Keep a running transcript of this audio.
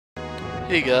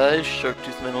Hey guys,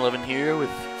 SharkToothman11 here with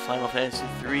Final Fantasy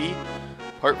 3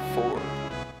 Part 4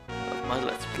 of my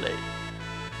Let's Play.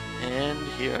 And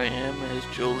here I am as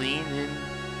Jolene in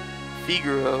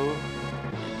Figaro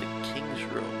in the King's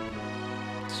Room.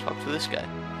 Let's talk to this guy.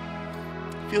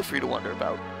 Feel free to wander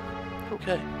about.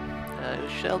 Okay, I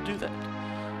shall do that.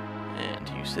 And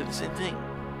you said the same thing.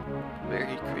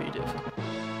 Very creative.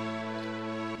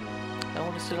 I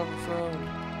want to sit on the throne.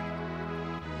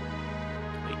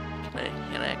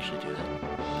 Can I actually do that?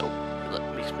 Nope, that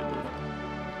makes me move.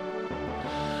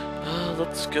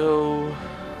 Let's go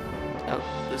out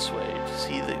this way to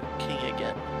see the king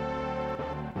again.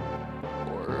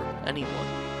 Or anyone,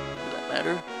 for that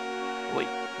matter. Wait,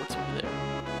 what's over there?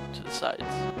 To the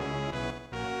sides.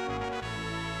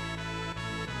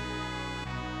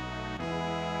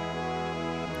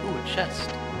 Ooh, a chest.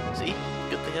 See?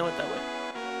 Good thing I went that way.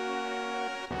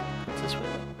 What's this way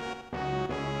though?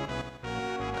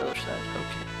 Other side,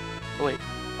 okay. Oh wait,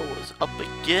 oh, it was up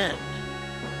again.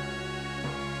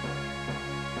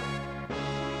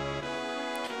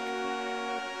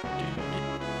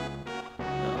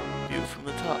 Oh, view from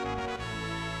the top. A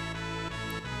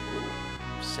little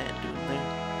sand dune there.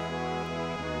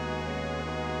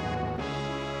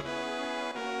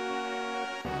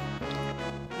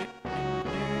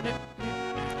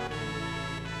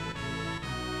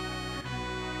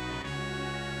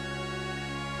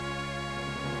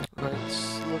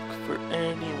 Let's look for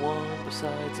anyone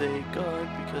besides a guard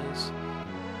because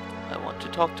I want to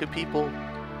talk to people.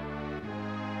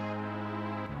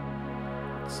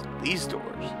 It's these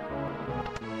doors.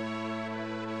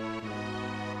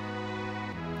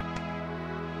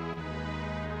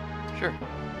 Sure.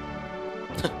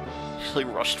 Actually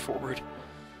rushed forward.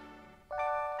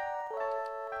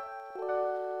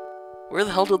 Where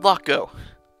the hell did Locke go?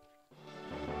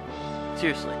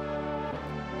 Seriously.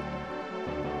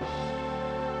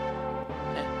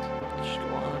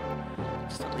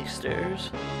 These stairs.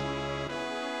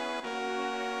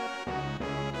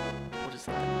 What is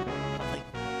that? Nothing.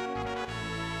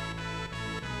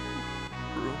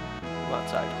 Room? Go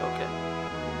outside. Okay.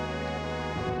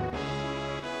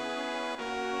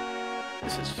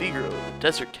 This is Figaro, the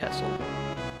desert castle.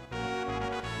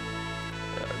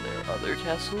 Are there other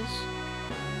castles?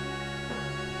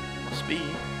 Must be.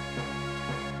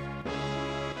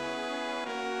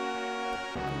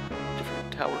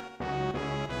 Different tower.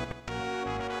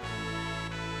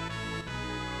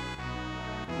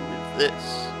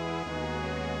 This.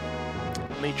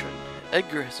 Matron.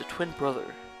 Edgar has a twin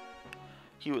brother.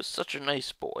 He was such a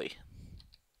nice boy.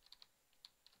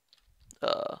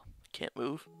 Can't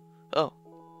move. Oh.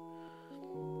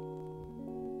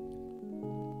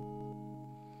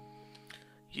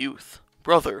 Youth.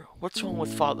 Brother, what's wrong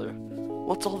with father?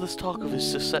 What's all this talk of his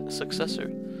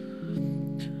successor?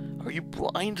 Are you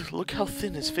blind? Look how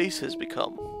thin his face has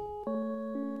become.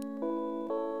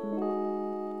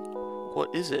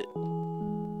 What is it?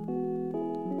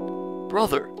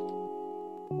 Brother!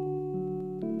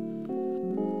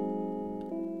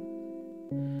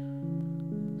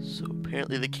 So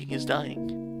apparently the king is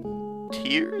dying.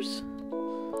 Tears?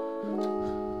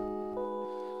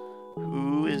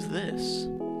 Who is this?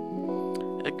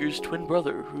 Edgar's twin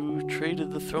brother who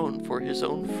traded the throne for his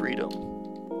own freedom.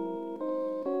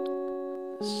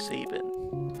 Sabin.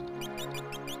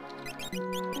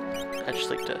 I just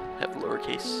like to have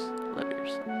lowercase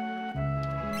letters.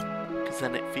 Because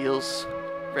then it feels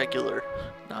regular,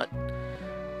 not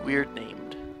weird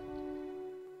named.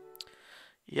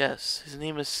 Yes, his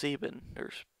name is Sabin.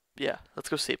 Or, yeah, let's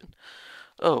go Sabin.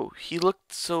 Oh, he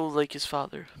looked so like his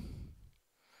father.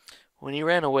 When he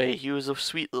ran away, he was a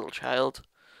sweet little child.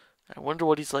 I wonder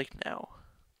what he's like now.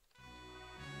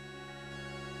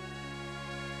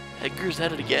 Edgar's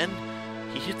at it again?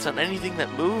 He hits on anything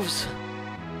that moves?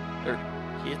 Or,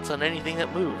 he hits on anything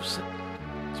that moves.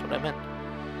 That's what I meant.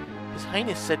 His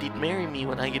Highness said he'd marry me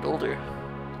when I get older.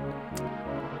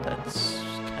 That's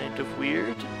kind of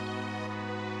weird.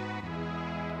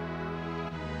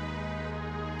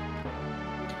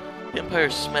 The Empire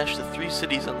smashed the 3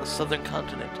 cities on the southern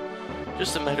continent.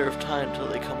 Just a matter of time till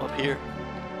they come up here.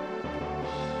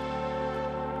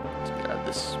 Let's grab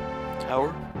this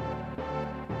tower.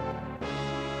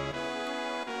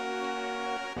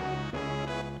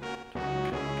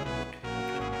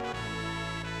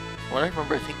 What I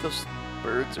remember, I think those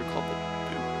birds are called like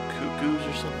cuckoos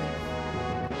or something.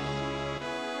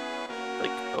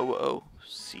 Like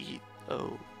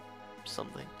O-O-C-O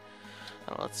something. I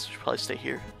don't know, let's probably stay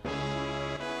here.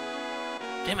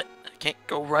 Damn it, I can't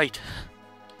go right.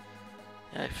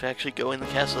 I have to actually go in the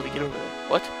castle to get over there.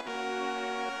 What?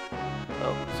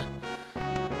 Oh.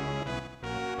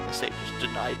 I say, just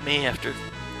denied me after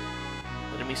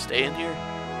letting me stay in here?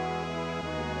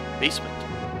 Basement.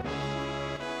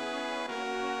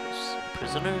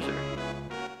 Prisoners or...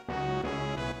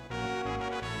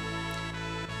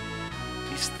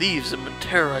 These thieves have been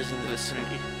terrorizing the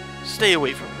vicinity. Stay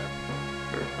away from them.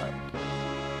 Or not.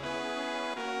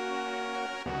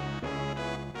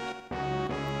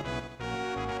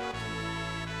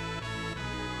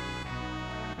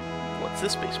 What's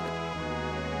this basement?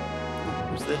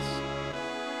 Who's this?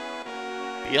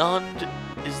 Beyond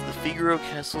is the Figaro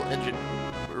Castle engine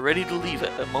room. We're ready to leave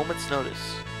at a moment's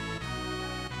notice.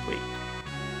 Wait.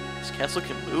 This castle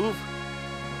can move?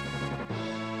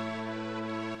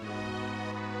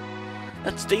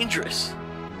 That's dangerous.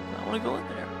 I want to go in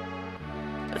there.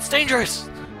 That's dangerous!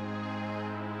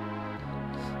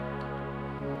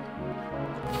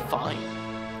 Fine.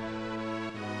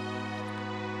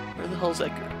 Where the hell's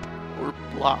Edgar? Or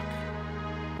Block?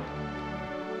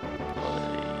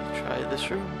 Try this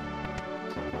room.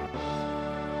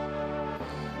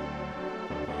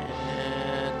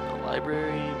 And a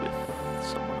library with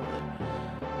someone over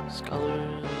there.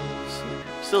 Scholars.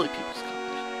 Silly people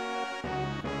scholars.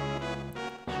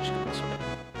 Should just go this way.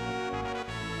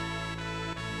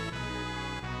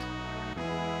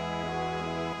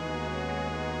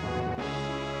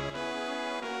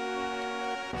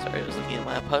 Sorry, I was looking at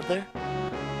my iPod there.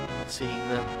 Seeing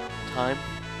the time.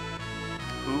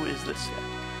 Who is this guy?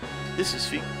 This is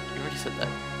Fig. You already said that.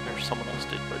 Or someone else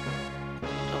did, but...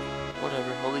 Oh,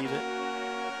 whatever, I'll leave it.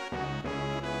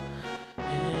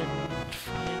 And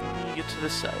finally get to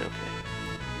this side, okay.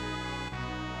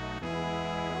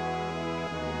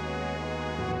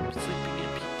 Sleeping in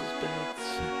people's beds.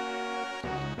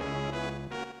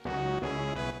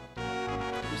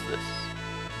 Who's this?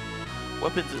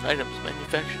 Weapons and items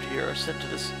manufactured here are sent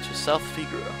to South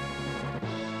Figaro.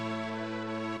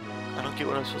 I don't get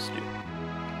what I'm supposed to do.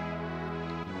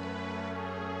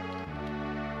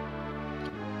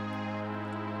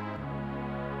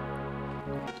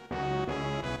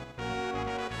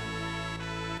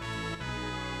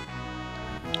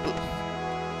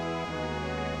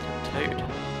 I'm tired.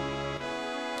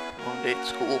 Long day at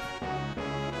school.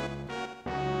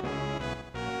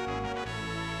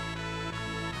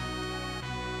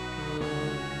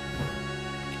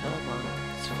 Come on,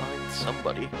 let's find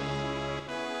somebody.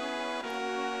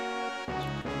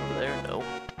 Over there? No.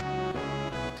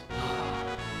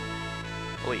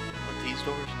 Oh, wait, are these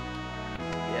doors?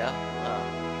 Yeah.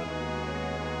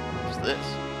 What's this?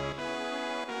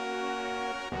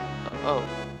 Oh.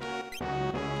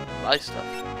 Buy stuff.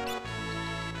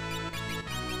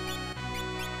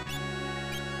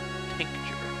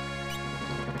 Tincture.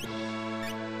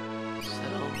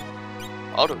 Sell.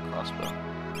 Auto crossbow.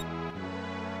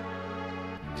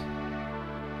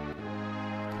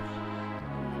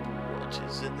 What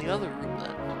is in the other room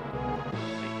then?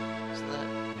 Wait, is that?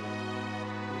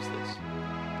 Who's this?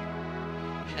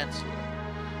 Chancellor.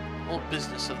 The whole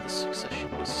business of the succession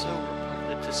was so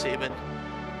repugnant to Sabin,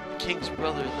 the king's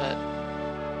brother, that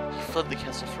he fled the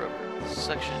castle forever. The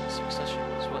succession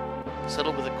was what?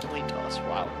 Settled with a coin toss.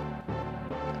 Wow.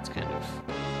 That's kind of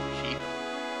cheap.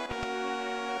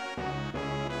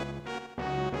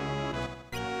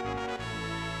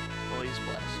 Noise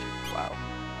blaster. Wow.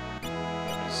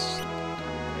 That is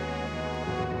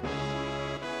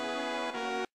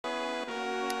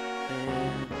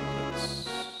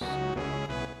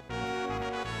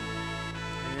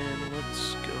and let's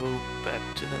go back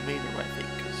to the main room, I think,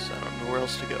 because I don't know where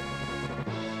else to go.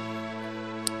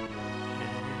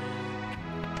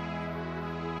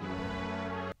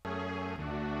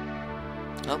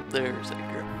 Up there's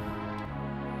Edgar.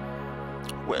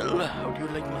 Well, how do you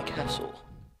like my castle?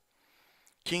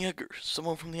 King Edgar,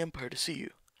 someone from the Empire to see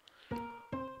you.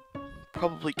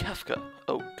 Probably Kafka.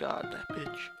 Oh god, that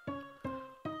bitch.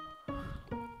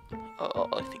 Oh,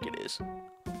 I think it is.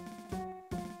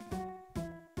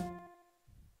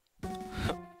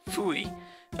 Phooey,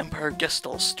 Empire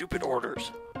Gestal's stupid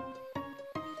orders.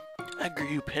 Edgar,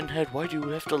 you pinhead, why do you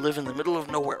have to live in the middle of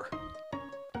nowhere?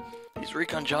 These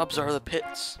recon jobs are the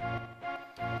pits.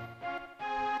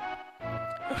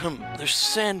 There's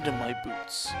sand in my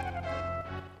boots.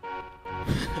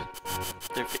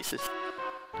 Their faces.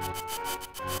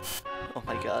 Oh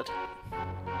my god.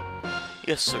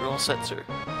 Yes, sir, all set, sir.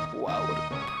 Wow, what a...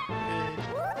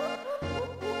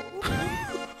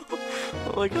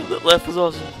 Oh my god, that laugh was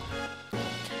awesome.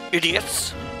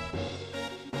 Idiots!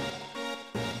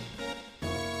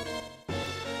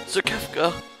 Sir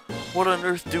Kafka, what on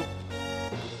earth do...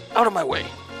 Out of my way!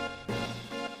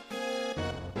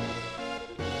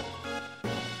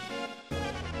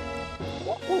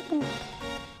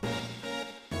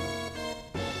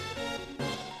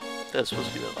 That's supposed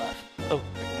to be the laugh. Oh,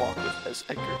 I can walk with as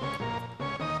Edgar.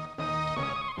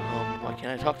 Why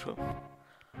can't I talk to him?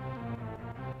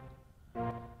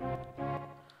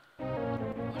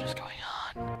 What is going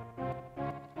on?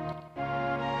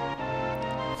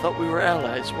 I thought we were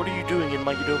allies. What are you doing in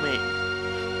my domain?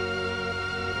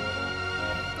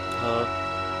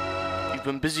 You've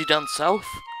been busy down south?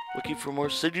 Looking for more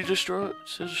city to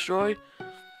destroy?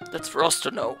 That's for us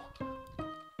to know.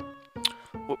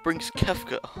 What brings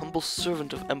Kefka, a humble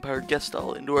servant of Empire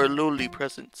Gestal, into our lowly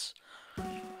presence?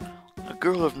 A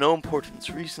girl of no importance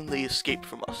recently escaped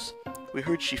from us. We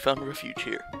heard she found refuge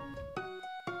here.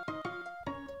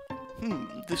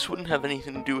 This wouldn't have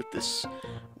anything to do with this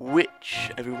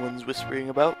witch everyone's whispering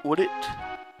about, would it?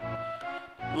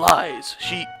 Lies!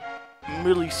 She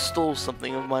merely stole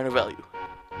something of minor value.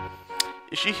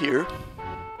 Is she here?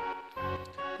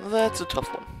 That's a tough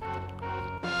one.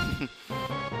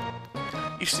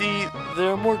 You see, there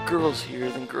are more girls here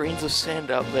than grains of sand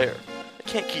out there. I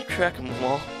can't keep track of them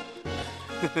all.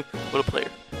 What a player.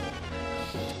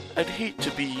 I'd hate to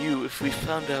be you if we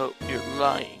found out you're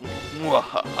lying.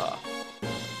 Mwahaha.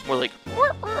 More like,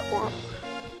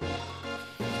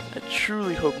 I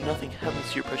truly hope nothing happens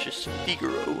to your precious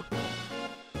Figaro.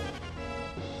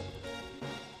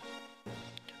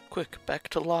 Quick, back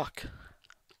to lock.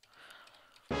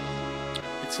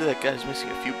 I'd say that guy's missing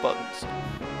a few buttons.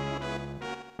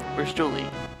 Where's Jolie?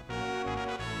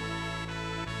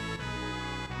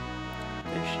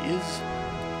 There she is.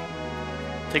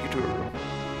 Take her to her room.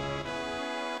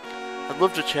 I'd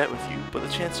love to chat with you, but the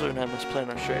Chancellor and I must plan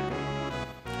our strategy.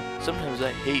 Sometimes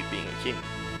I hate being a king.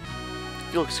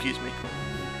 If you'll excuse me.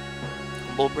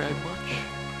 Humble brag much?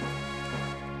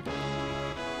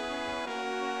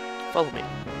 Follow me.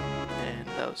 And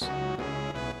that was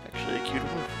actually a cute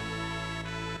move.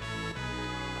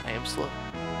 I am slow.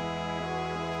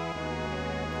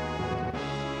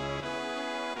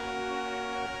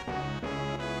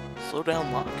 Slow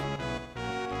down, Locke.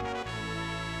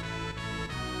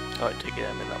 Oh, I take it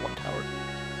I'm in that one tower.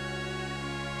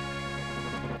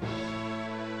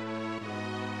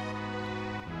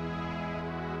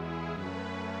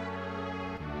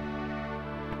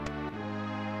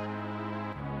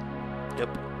 Yep,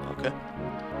 okay.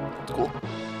 That's cool.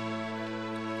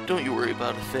 Don't you worry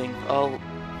about a thing.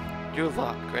 You're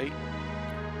Locke, right?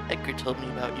 Edgar told me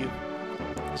about you.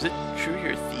 Is it true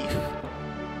you're a thief?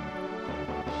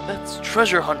 That's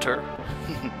Treasure Hunter!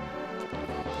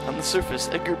 On the surface,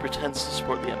 Edgar pretends to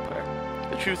support the Empire.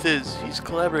 The truth is, he's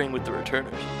collaborating with the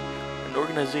Returners, an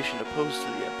organization opposed to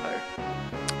the Empire.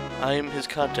 I am his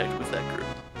contact with that group.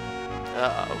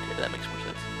 Ah, okay, that makes more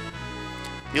sense.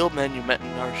 The old man you met in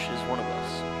Narsh is one of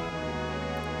us.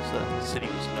 So the city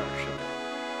was Narsh.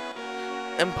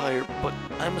 Empire, but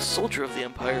I'm a soldier of the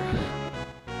Empire.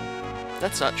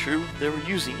 That's not true. They were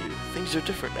using you. Things are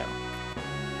different now.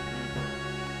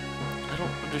 I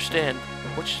don't understand.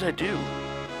 What should I do?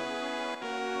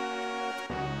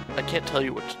 I can't tell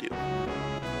you what to do.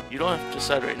 You don't have to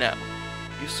decide right now.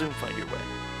 You'll soon find your way.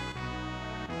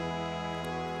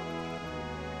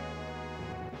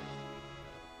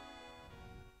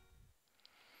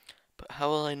 But how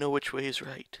will I know which way is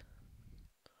right?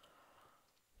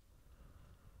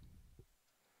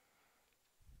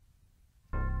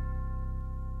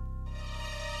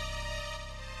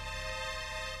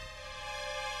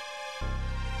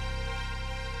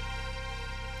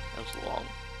 That was long.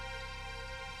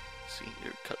 Scene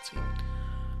or cutscene.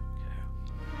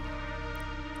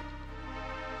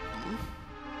 Okay.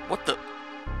 What the?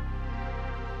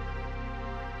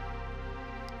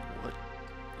 What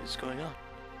is going on?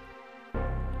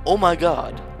 Oh my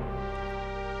god!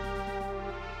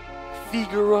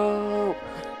 Figaro!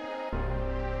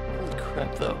 Holy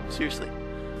crap though, seriously.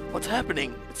 What's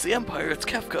happening? It's the Empire, it's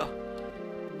Kefka!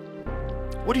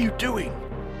 What are you doing?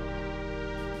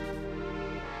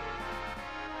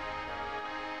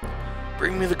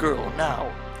 Bring me the girl,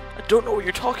 now. I don't know what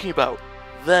you're talking about.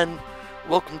 Then,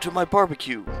 welcome to my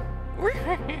barbecue.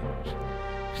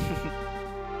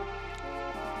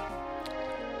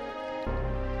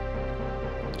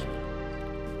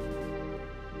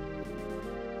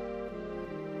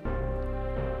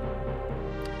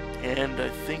 And I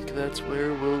think that's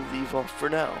where we'll leave off for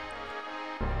now.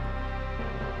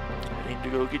 I need to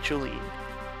go get Jolene.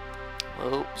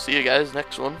 Well, see you guys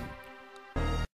next one.